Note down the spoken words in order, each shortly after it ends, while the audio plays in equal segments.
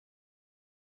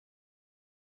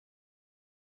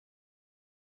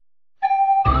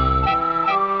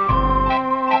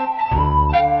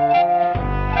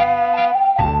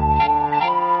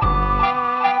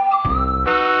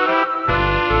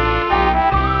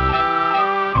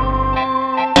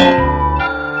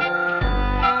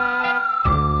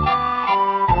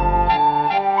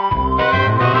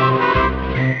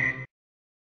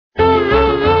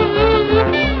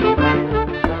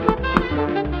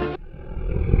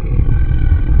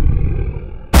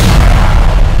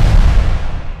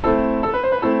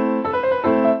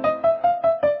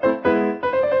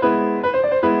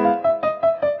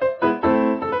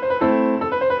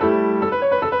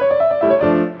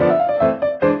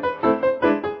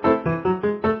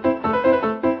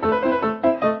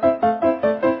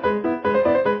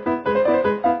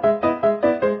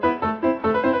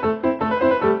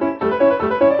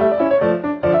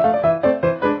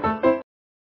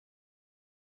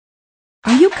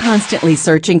Are you constantly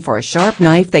searching for a sharp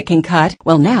knife that can cut?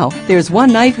 Well, now there's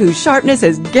one knife whose sharpness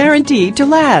is guaranteed to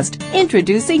last.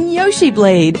 Introducing Yoshi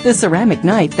Blade, the ceramic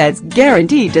knife that's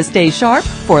guaranteed to stay sharp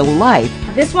for life.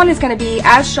 This one is going to be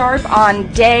as sharp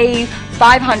on day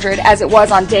 500 as it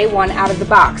was on day 1 out of the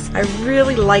box. I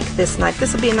really like this knife.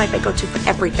 This will be a knife I go to for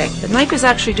everything. The knife is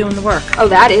actually doing the work. Oh,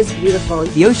 that is beautiful.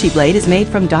 Yoshi Blade is made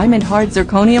from diamond hard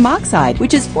zirconium oxide,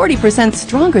 which is 40%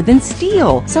 stronger than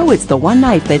steel. So it's the one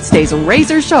knife that stays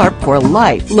razor sharp for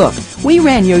life. Look, we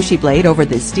ran Yoshi Blade over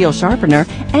this steel sharpener,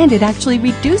 and it actually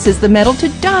reduces the metal to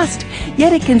dust.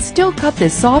 Yet it can still cut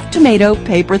this soft tomato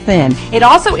paper thin. It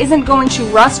also isn't going to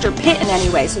rust or pit in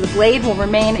any way, so the blade will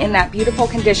remain in that beautiful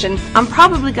condition. I'm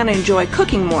probably going to enjoy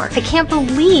cooking more. I can't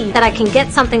believe that I can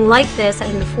get something like this at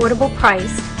an affordable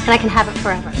price, and I can have it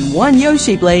forever. One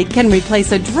Yoshi Blade can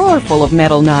replace a drawer full of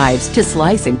metal knives to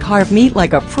slice and carve meat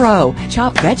like a pro,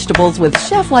 chop vegetables with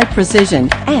chef-like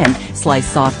precision, and slice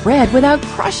soft bread without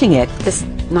crushing it. This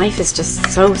knife is just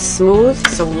so smooth,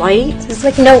 so light. It's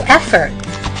like no effort.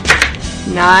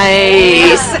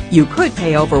 Nice! You could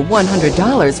pay over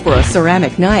 $100 for a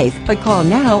ceramic knife, but call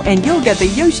now and you'll get the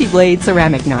Yoshi Blade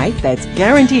ceramic knife that's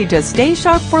guaranteed to stay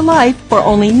sharp for life for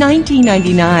only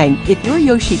 $19.99. If your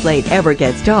Yoshi Blade ever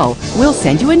gets dull, we'll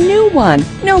send you a new one.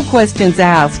 No questions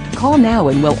asked. Call now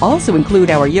and we'll also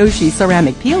include our Yoshi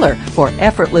ceramic peeler for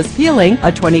effortless peeling,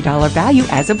 a $20 value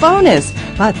as a bonus.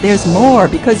 But there's more,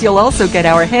 because you'll also get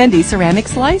our handy ceramic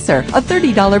slicer, a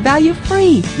 $30 value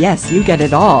free. Yes, you get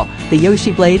it all. The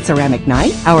Yoshi Blade ceramic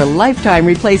knife, our lifetime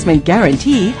replacement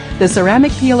guarantee, the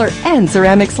ceramic peeler and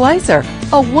ceramic slicer,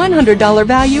 a $100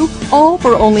 value, all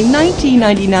for only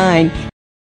 $19.99.